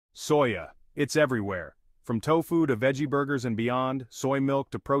Soya. It's everywhere. From tofu to veggie burgers and beyond, soy milk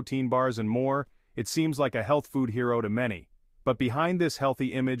to protein bars and more, it seems like a health food hero to many. But behind this healthy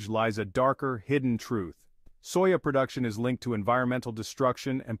image lies a darker, hidden truth. Soya production is linked to environmental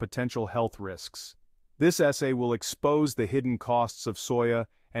destruction and potential health risks. This essay will expose the hidden costs of soya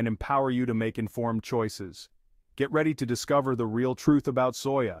and empower you to make informed choices. Get ready to discover the real truth about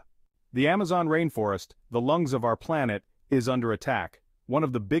soya. The Amazon rainforest, the lungs of our planet, is under attack. One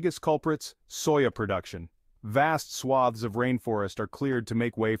of the biggest culprits, soya production. Vast swaths of rainforest are cleared to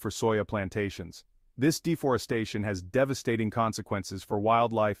make way for soya plantations. This deforestation has devastating consequences for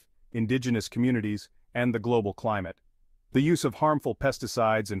wildlife, indigenous communities, and the global climate. The use of harmful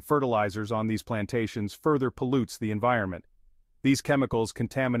pesticides and fertilizers on these plantations further pollutes the environment. These chemicals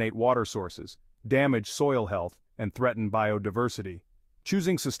contaminate water sources, damage soil health, and threaten biodiversity.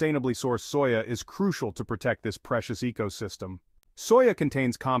 Choosing sustainably sourced soya is crucial to protect this precious ecosystem. Soya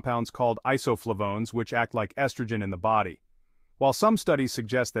contains compounds called isoflavones which act like estrogen in the body. While some studies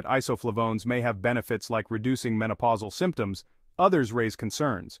suggest that isoflavones may have benefits like reducing menopausal symptoms, others raise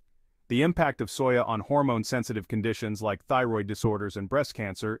concerns. The impact of soya on hormone-sensitive conditions like thyroid disorders and breast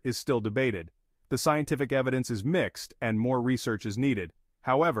cancer is still debated. The scientific evidence is mixed and more research is needed.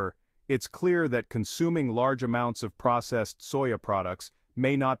 However, it's clear that consuming large amounts of processed soya products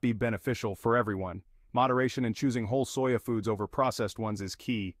may not be beneficial for everyone. Moderation in choosing whole soya foods over processed ones is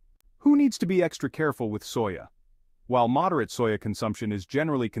key. Who needs to be extra careful with soya? While moderate soya consumption is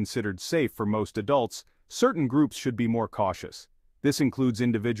generally considered safe for most adults, certain groups should be more cautious. This includes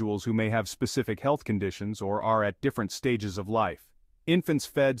individuals who may have specific health conditions or are at different stages of life. Infants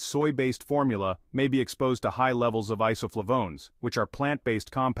fed soy-based formula may be exposed to high levels of isoflavones, which are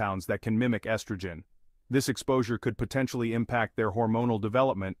plant-based compounds that can mimic estrogen. This exposure could potentially impact their hormonal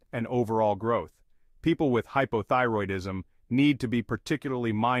development and overall growth. People with hypothyroidism need to be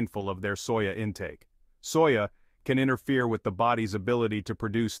particularly mindful of their soya intake. Soya can interfere with the body's ability to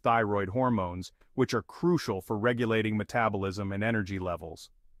produce thyroid hormones, which are crucial for regulating metabolism and energy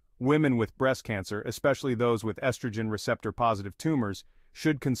levels. Women with breast cancer, especially those with estrogen receptor-positive tumors,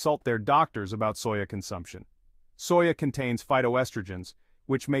 should consult their doctors about soya consumption. Soya contains phytoestrogens,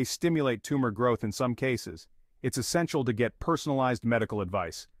 which may stimulate tumor growth in some cases. It's essential to get personalized medical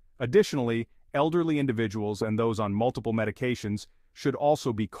advice. Additionally, elderly individuals and those on multiple medications should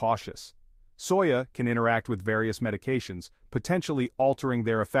also be cautious. Soya can interact with various medications, potentially altering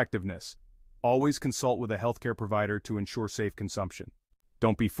their effectiveness. Always consult with a healthcare provider to ensure safe consumption.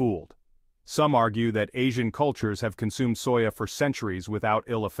 Don't be fooled. Some argue that Asian cultures have consumed soya for centuries without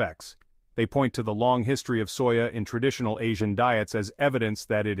ill effects. They point to the long history of soya in traditional Asian diets as evidence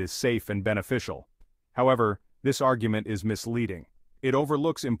that it is safe and beneficial. However, this argument is misleading. It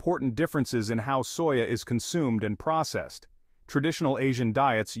overlooks important differences in how soya is consumed and processed. Traditional Asian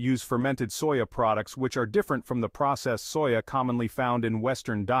diets use fermented soya products which are different from the processed soya commonly found in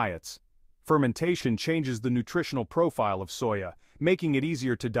Western diets. Fermentation changes the nutritional profile of soya, making it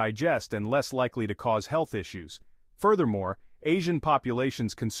easier to digest and less likely to cause health issues. Furthermore, Asian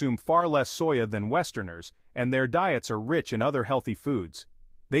populations consume far less soya than Westerners, and their diets are rich in other healthy foods.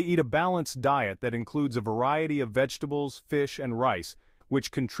 They eat a balanced diet that includes a variety of vegetables, fish, and rice,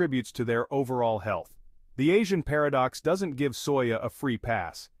 which contributes to their overall health. The Asian paradox doesn't give soya a free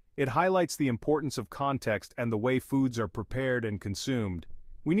pass. It highlights the importance of context and the way foods are prepared and consumed.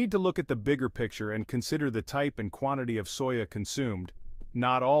 We need to look at the bigger picture and consider the type and quantity of soya consumed.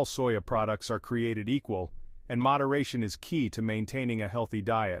 Not all soya products are created equal, and moderation is key to maintaining a healthy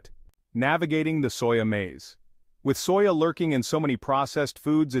diet. Navigating the soya maze. With soya lurking in so many processed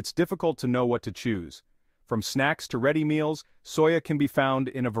foods, it's difficult to know what to choose. From snacks to ready meals, soya can be found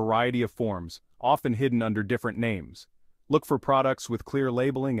in a variety of forms, often hidden under different names. Look for products with clear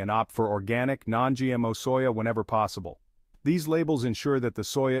labeling and opt for organic, non-GMO soya whenever possible. These labels ensure that the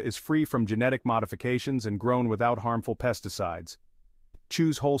soya is free from genetic modifications and grown without harmful pesticides.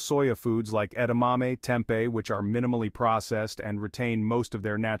 Choose whole soya foods like edamame, tempeh, which are minimally processed and retain most of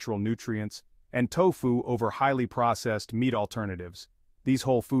their natural nutrients, and tofu over highly processed meat alternatives. These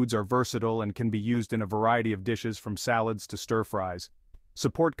whole foods are versatile and can be used in a variety of dishes from salads to stir-fries.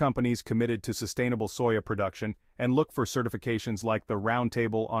 Support companies committed to sustainable soya production and look for certifications like the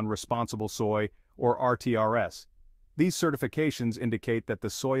Roundtable on Responsible Soy or RTRS. These certifications indicate that the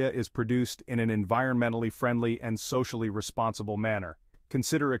soya is produced in an environmentally friendly and socially responsible manner.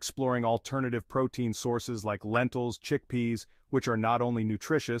 Consider exploring alternative protein sources like lentils, chickpeas, which are not only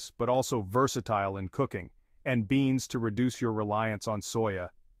nutritious but also versatile in cooking, and beans to reduce your reliance on soya.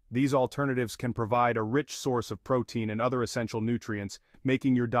 These alternatives can provide a rich source of protein and other essential nutrients,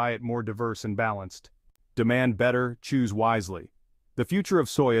 making your diet more diverse and balanced. Demand better, choose wisely. The future of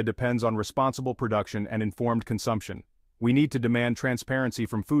soya depends on responsible production and informed consumption. We need to demand transparency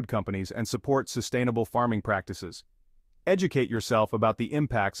from food companies and support sustainable farming practices. Educate yourself about the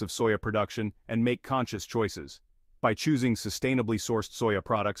impacts of soya production and make conscious choices. By choosing sustainably sourced soya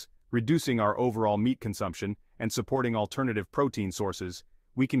products, reducing our overall meat consumption, and supporting alternative protein sources,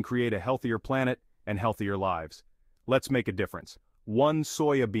 we can create a healthier planet and healthier lives. Let's make a difference, one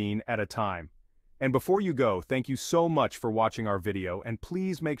soya bean at a time. And before you go, thank you so much for watching our video, and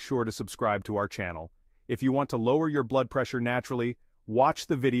please make sure to subscribe to our channel. If you want to lower your blood pressure naturally, watch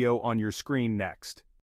the video on your screen next.